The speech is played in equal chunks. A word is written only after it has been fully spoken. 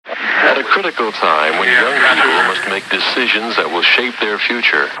critical time when young people must make decisions that will shape their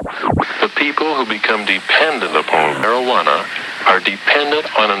future. The people who become dependent upon marijuana are dependent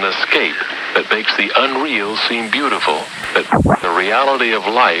on an escape that makes the unreal seem beautiful, that the reality of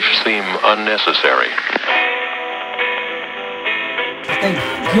life seem unnecessary. Hey,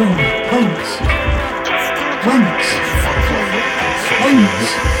 yo, Wings.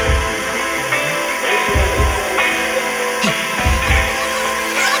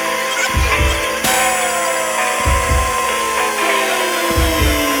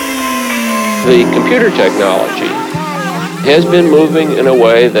 The computer technology has been moving in a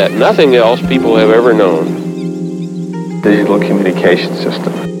way that nothing else people have ever known. Digital communication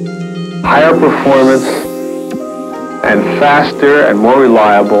system. Higher performance and faster and more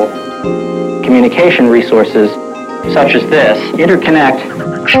reliable. Communication resources such as this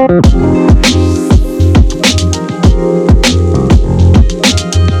interconnect